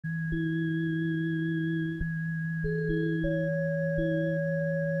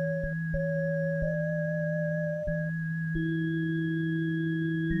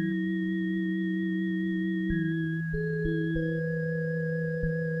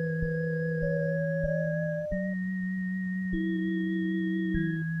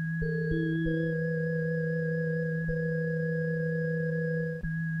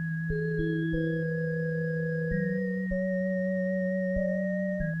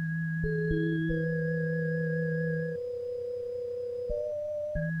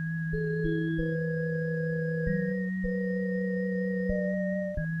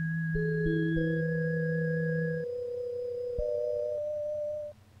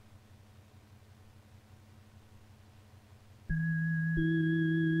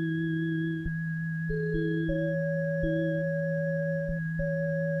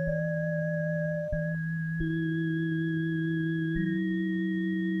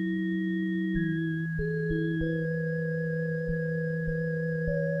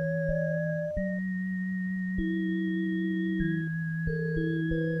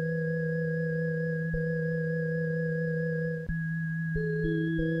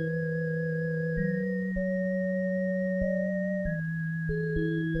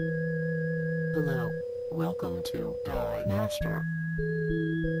master.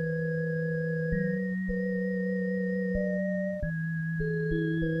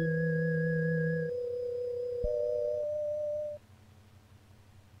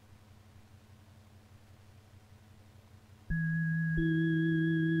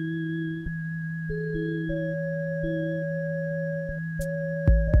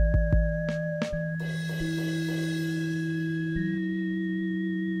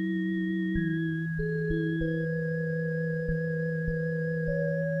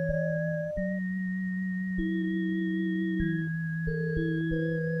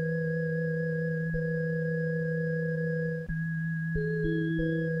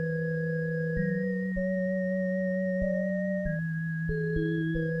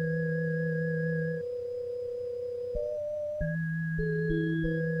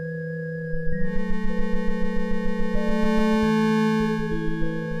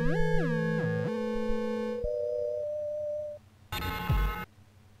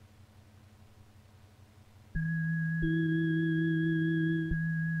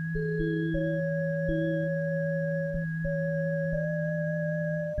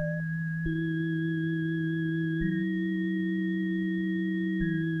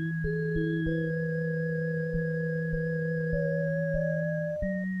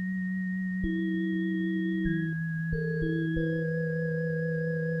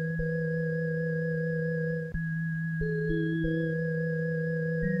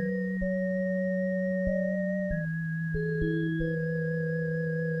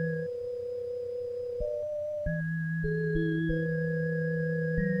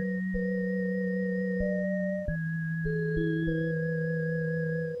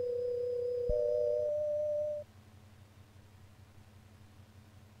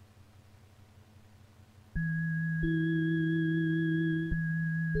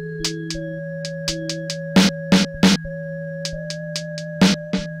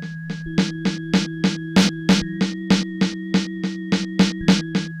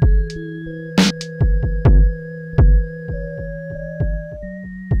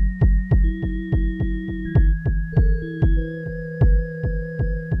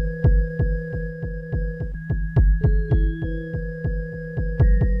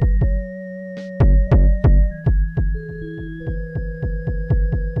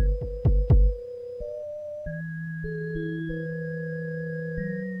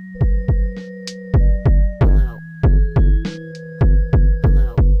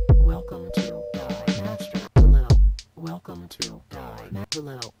 Welcome to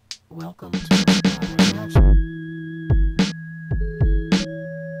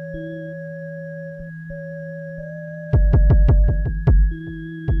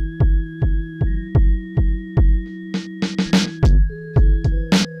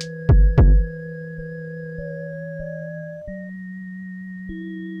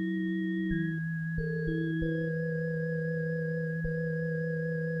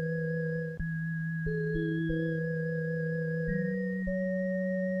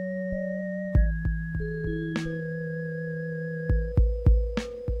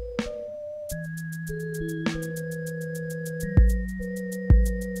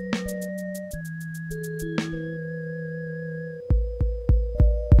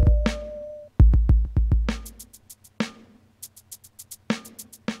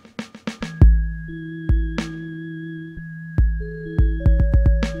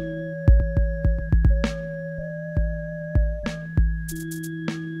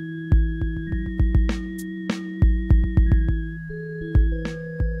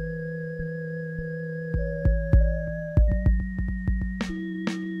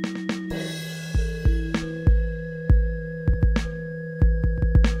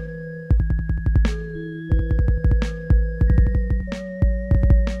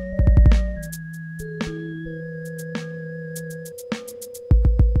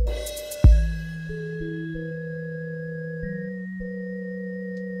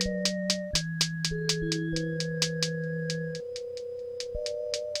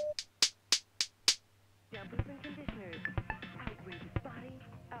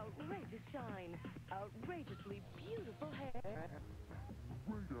outrageously beautiful hair.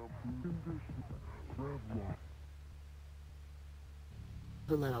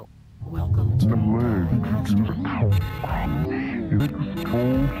 Hello. Welcome to Master. It's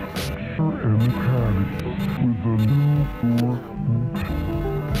cold and caddy with a new floor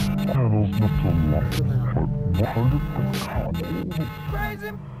panels not so long, but 100%.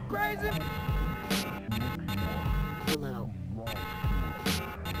 Crazy, crazy. Hello.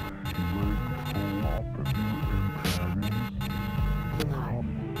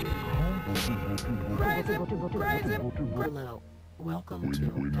 Crazy. Hello. Welcome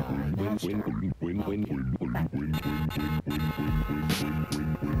to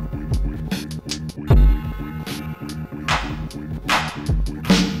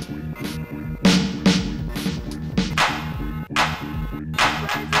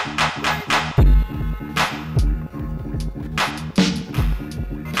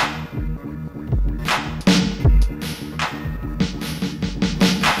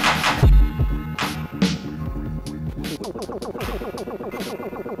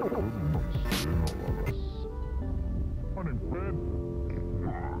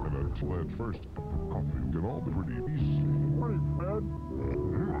At first, coffee can all be pretty easy. Morning, Fred.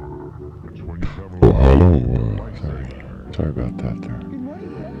 It's when you have a Hello, sorry about that there.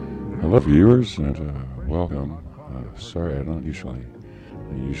 Hello viewers and welcome. Sorry, I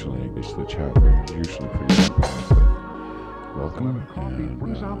usually engage the chat usually pretty well, but welcome and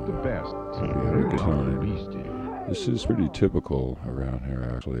brings out the best. we have a good time. This is pretty typical around here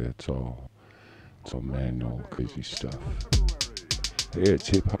actually. It's all manual crazy stuff. Hey, it's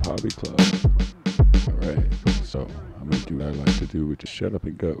Hip Hop Hobby Club. Alright, so I'm gonna do what I like to do, which is shut up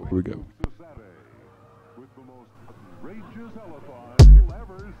and go. Here we go. With the most outrageous elephant you'll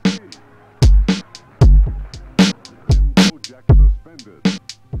ever see. Then Kojak suspended.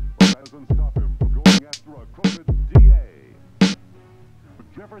 But that doesn't stop him from going after a crooked DA.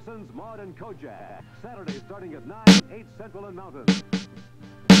 Jefferson's Mod and Kojak. Saturday starting at 9, 8 Central and Mountain.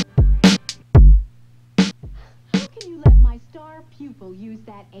 How can you let my star pupil use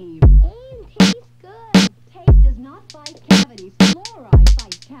that AIM? AIM tastes good. Taste does not fight cavities. Fluoride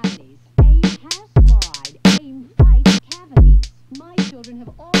fights cavities. AIM has fluoride. AIM fights cavities. My children have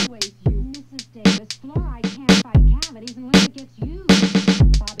always used Mrs. Davis. Fluoride can't fight cavities unless it gets used.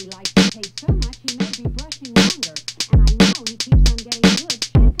 Bobby likes the taste so much he may be brushing longer. And I know he keeps on getting good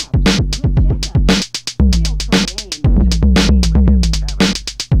checkups. Good checkups. We'll try AIM. AIM against cavities.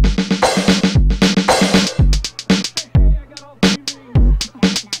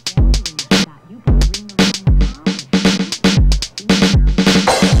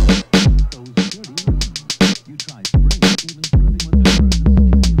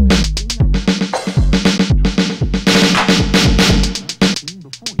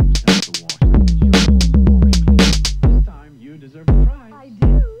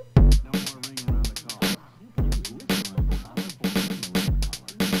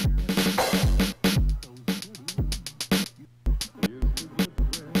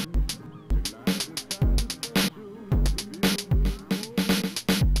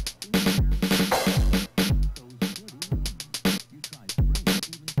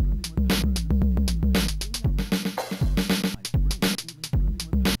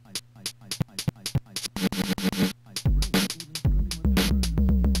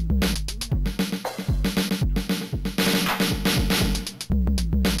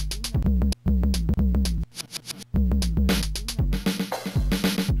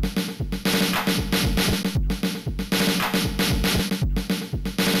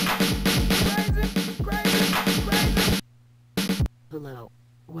 Hello.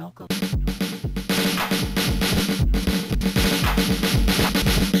 Welcome.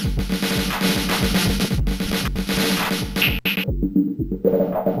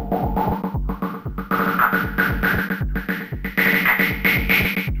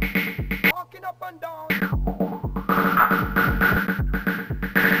 Walking up and down.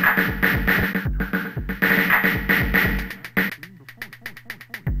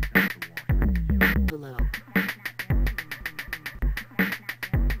 Hello.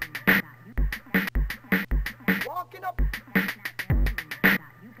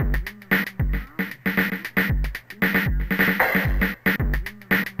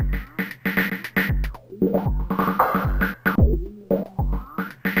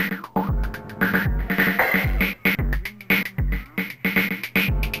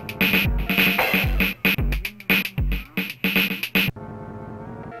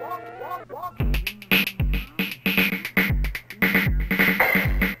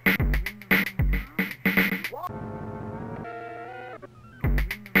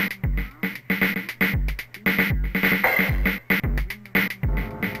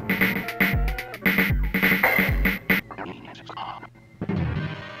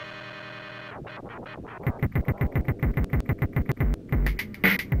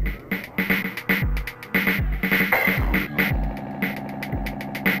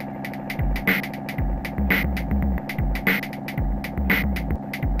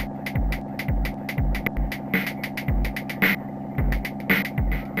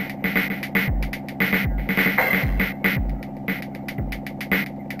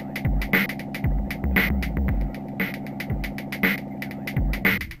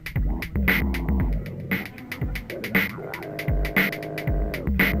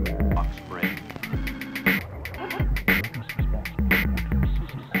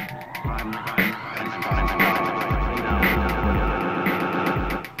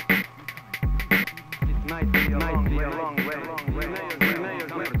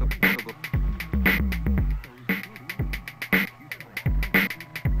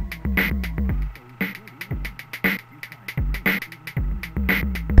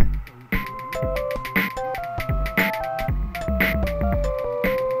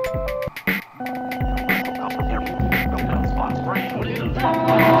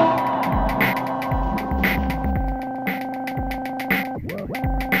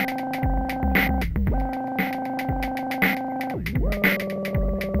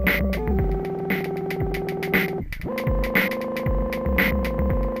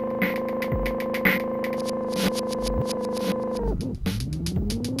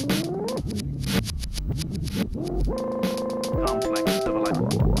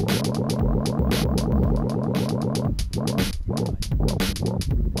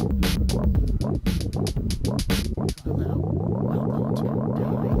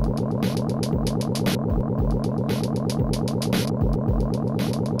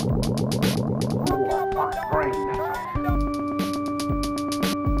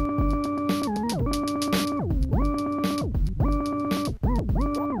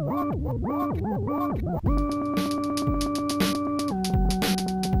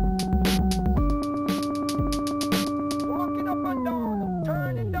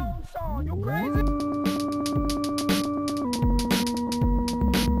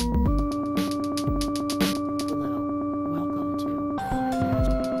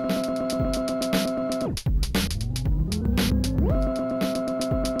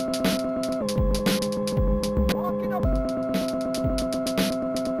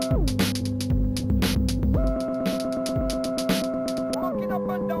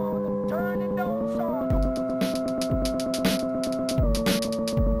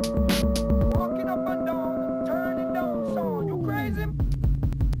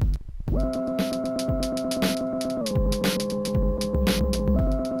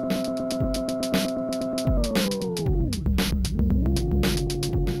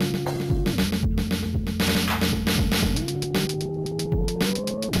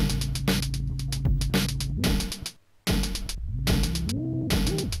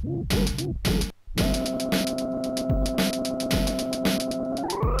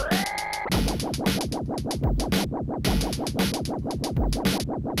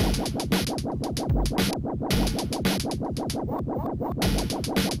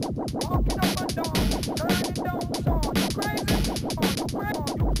 Walking up and down, turning down sound. You crazy?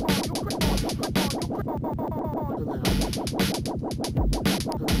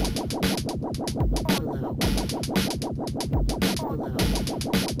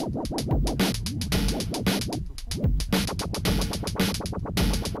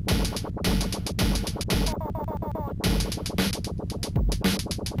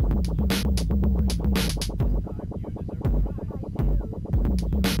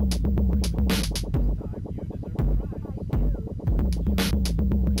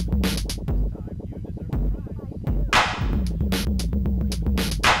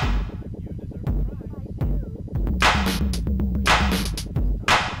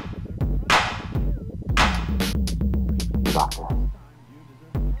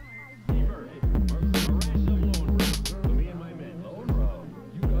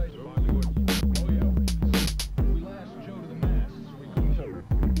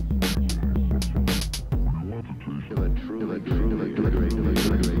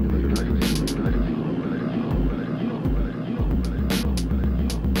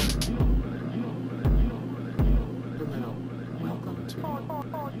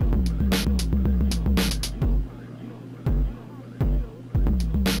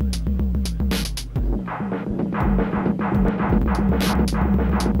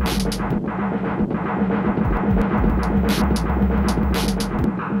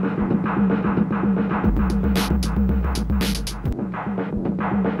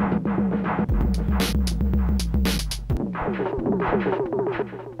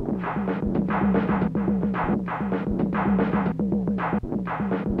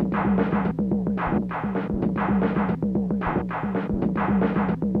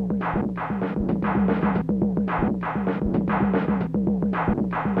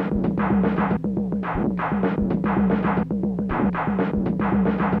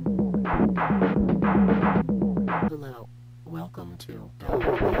 Hello. Welcome to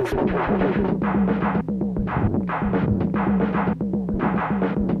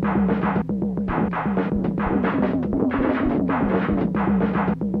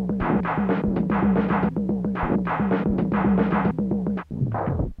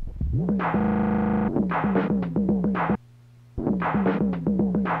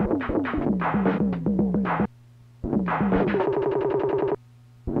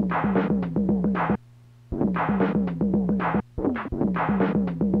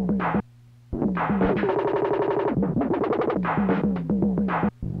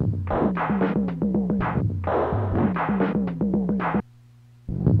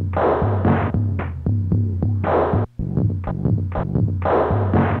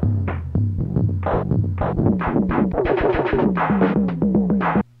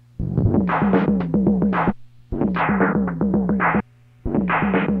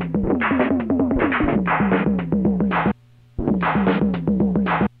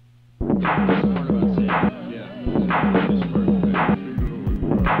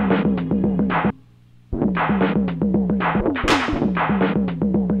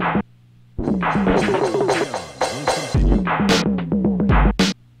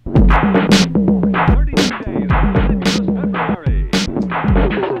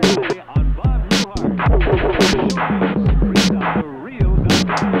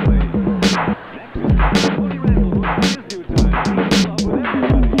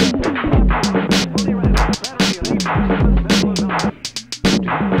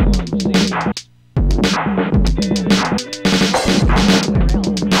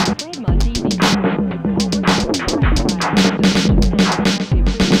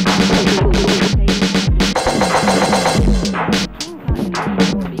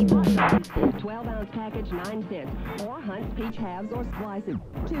Peach halves or slices.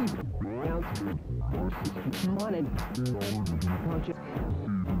 2 ounce. Wanted. Purchase.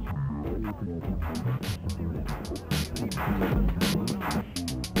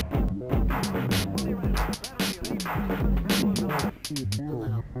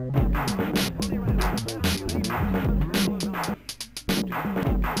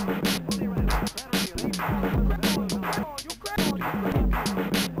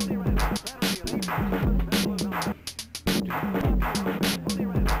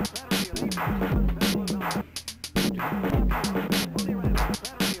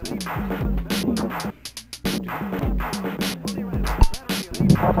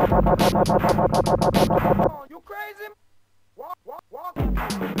 You crazy? Walk, walk, walk.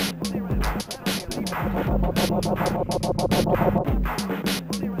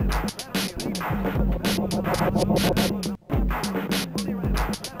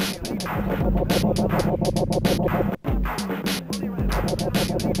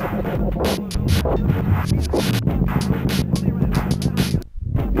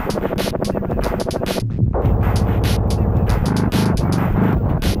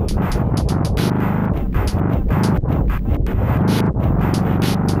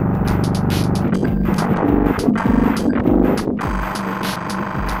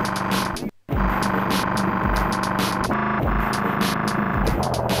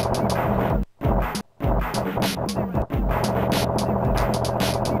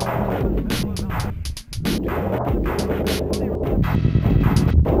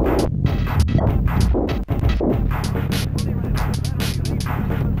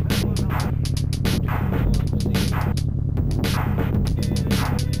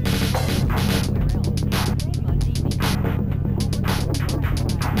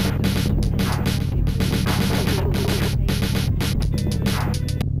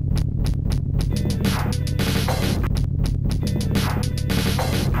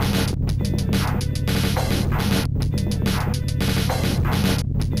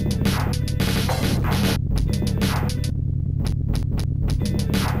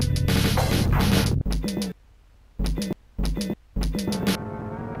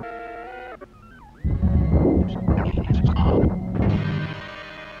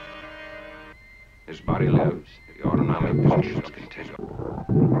 His body lives. The autonomic functions continue.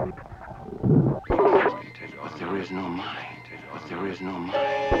 But there is no mind. But there is no mind.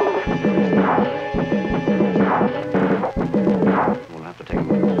 We'll have to take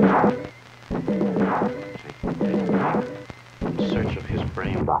him in search of his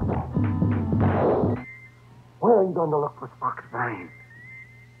brain. Where are you going to look for Spock's brain?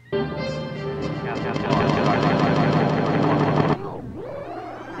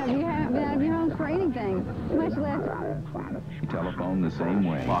 Have you been out of your homes for anything? Much less. Telephone the same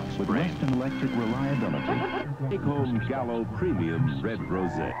way. With Western Electric reliability. Take home Gallo Premium Red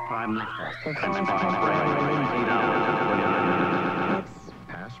Rosé.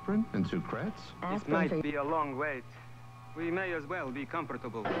 Aspirin and Sucrets? It might be a long wait. We may as well be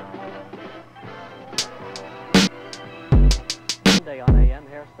comfortable. Monday on AM,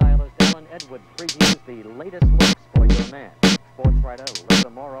 hairstylist Alan Edwards previews the latest looks for your man. Sports writer Linda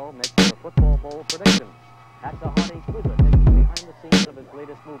Morrow makes her football bowl predictions. Actor Hardy Kluger takes us behind the scenes of his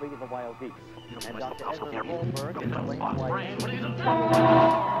latest movie, The Wild Geese. And Dr. Edwin Goldberg explains why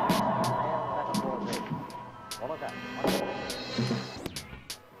all of that.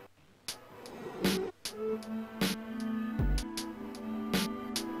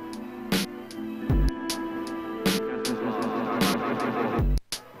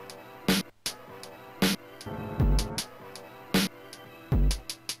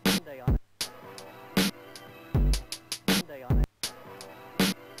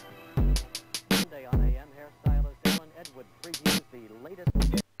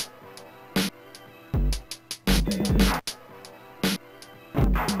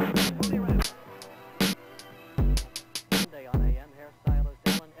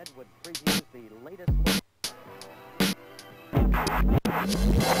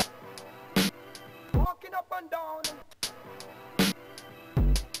 Walking up and down.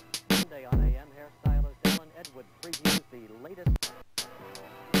 Monday on AM, hairstylist Alan Edwards previews the latest.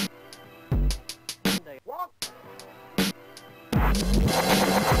 Monday. Walk.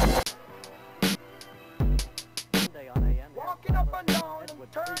 Monday on AM. Walking up and down.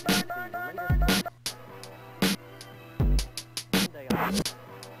 Turn. Monday on.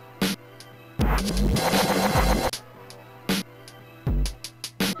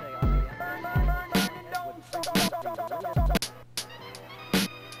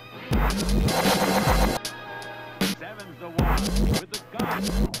 Seven's the one with the gun.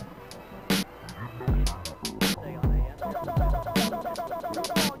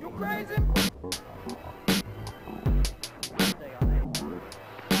 You crazy?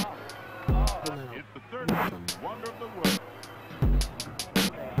 It's the third wonder of the world.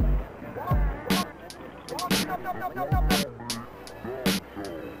 Walking up.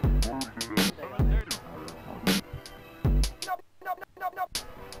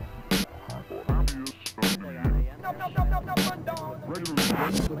 Regular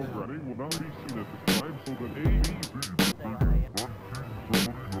programming will not be seen at this time, so that ABC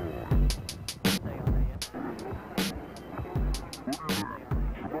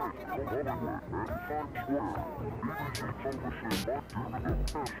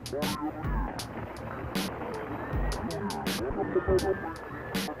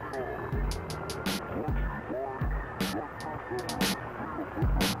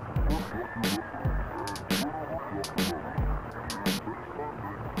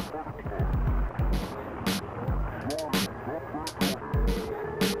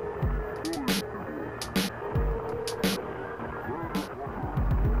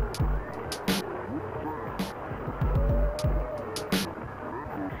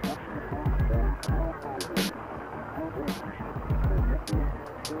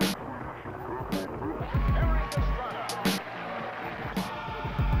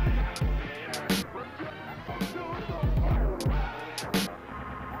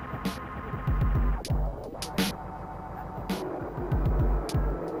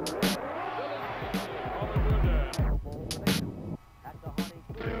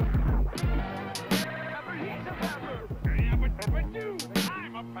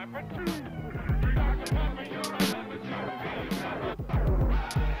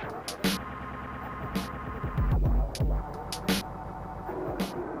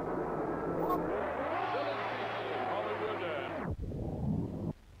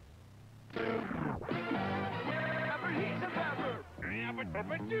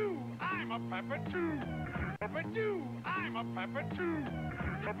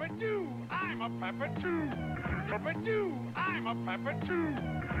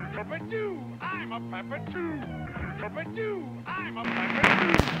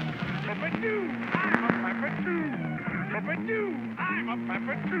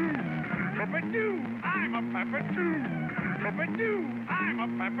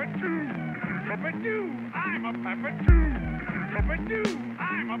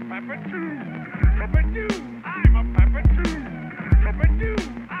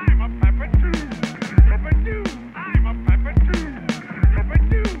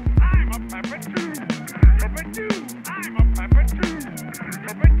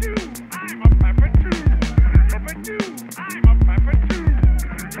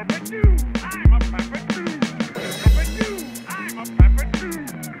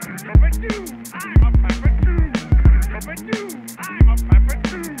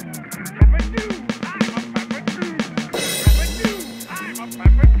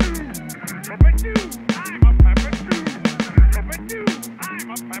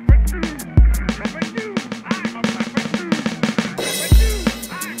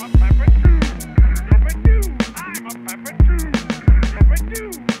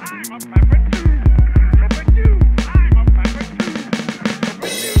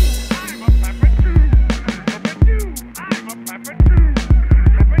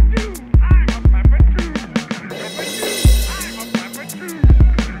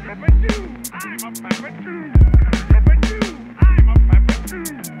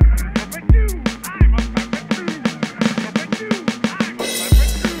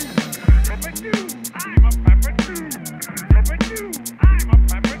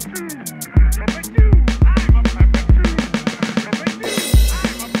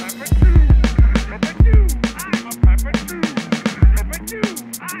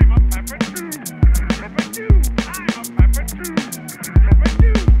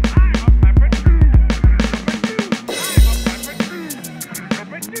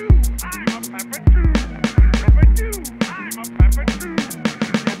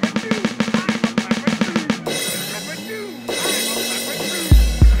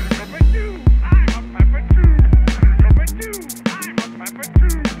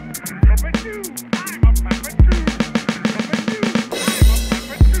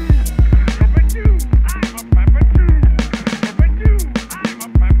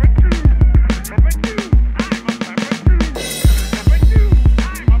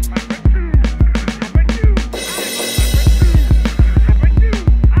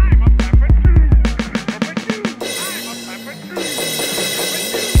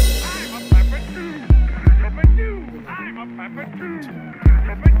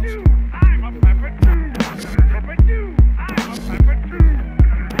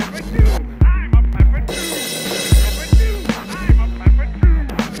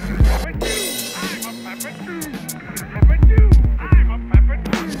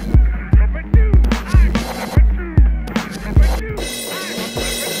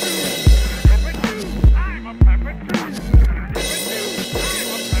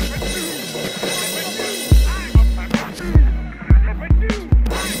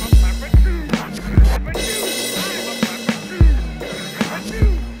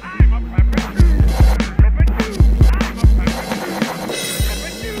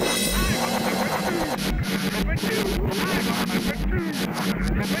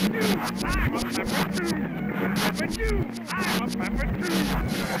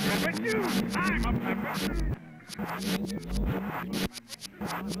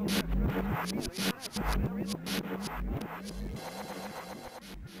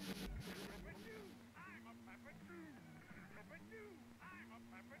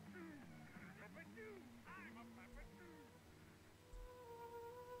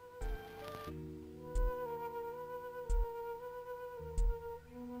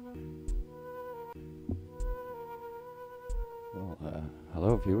Well,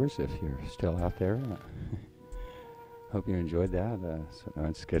 hello viewers, if you're still out there. Hope you enjoyed that. So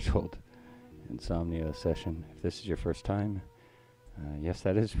unscheduled insomnia session. If this is your first time, yes,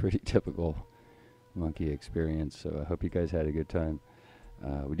 that is pretty typical monkey experience. So I hope you guys had a good time.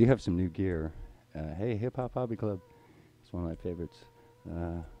 We do have some new gear. Hey, Hip Hop Hobby Club. It's one of my favorites.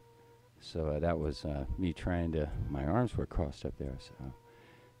 So that was me trying to. My arms were crossed up there, so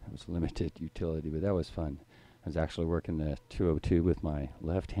that was limited utility, but that was fun. I was actually working the 202 with my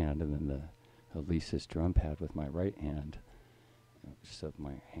left hand, and then the Elisa's drum pad with my right hand. So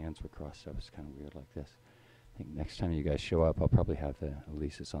my hands were crossed, so it was kind of weird like this. I think next time you guys show up, I'll probably have the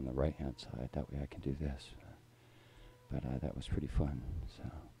Elisa's on the right hand side. That way I can do this. but that was pretty fun. So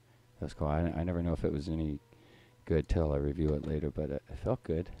that was cool. I never know if it was any good till I review it later, but it felt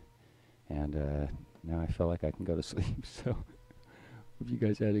good, and now I feel like I can go to sleep. So hope you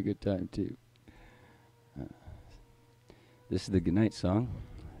guys had a good time too. This is the goodnight song.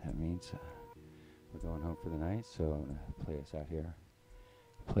 That means we're going home for the night. So I'm gonna play us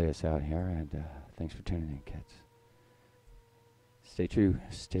out here. And thanks for tuning in, kids. Stay true,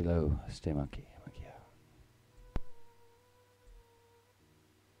 stay low, stay monkey. Monkey out.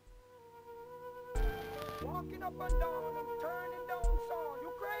 Walking up and down and turning down sound.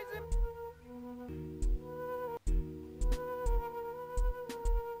 You crazy?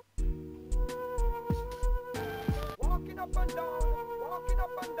 Walking up and down, walking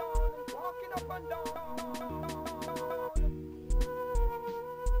up and down, walking up and down.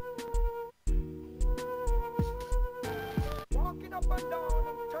 Walking up and down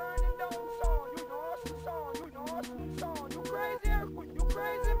and turning down sound. You know some sound, you know some sound. You crazy, you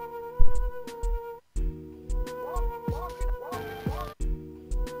crazy?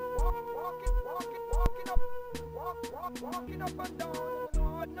 Walking up and down,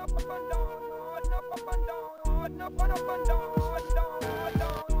 nodding up and down, nodding up and down, nodding up and down, nodding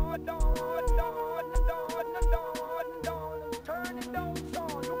down, and turning down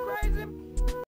sound. You crazy?